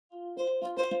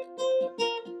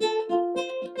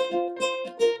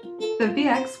The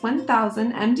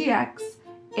VX-1000MDx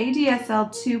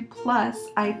ADSL2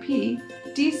 IP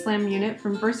DSLAM unit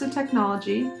from Versatek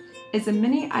is a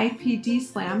mini IP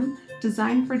DSLAM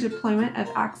designed for deployment of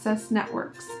access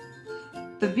networks.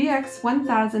 The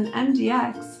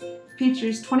VX-1000MDx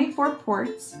features 24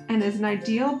 ports and is an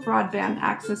ideal broadband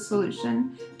access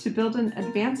solution to build an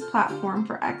advanced platform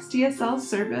for XDSL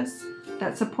service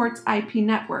that supports IP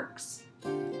networks.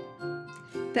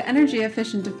 The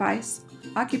energy-efficient device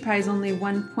occupies only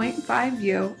 1.5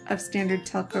 U of standard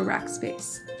telco rack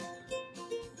space.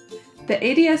 The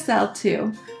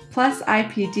ADSL2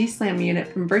 IP DSLAM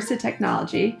unit from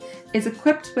Versatek is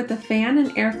equipped with a fan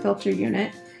and air filter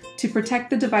unit to protect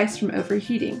the device from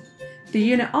overheating. The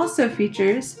unit also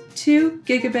features 2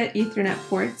 gigabit Ethernet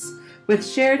ports with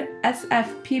shared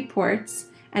SFP ports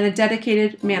and a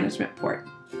dedicated management port.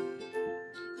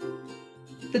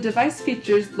 The device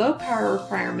features low power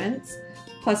requirements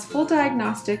plus full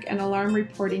diagnostic and alarm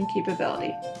reporting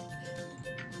capability.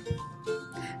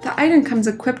 The item comes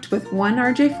equipped with one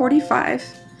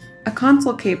RJ45, a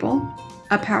console cable,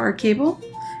 a power cable,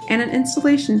 and an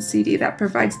installation CD that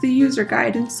provides the user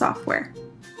guide and software.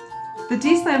 The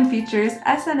DSLAM features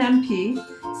SNMP,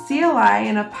 CLI,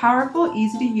 and a powerful,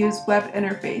 easy-to-use web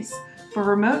interface for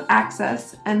remote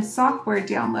access and software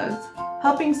downloads,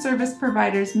 helping service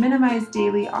providers minimize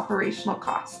daily operational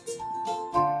costs.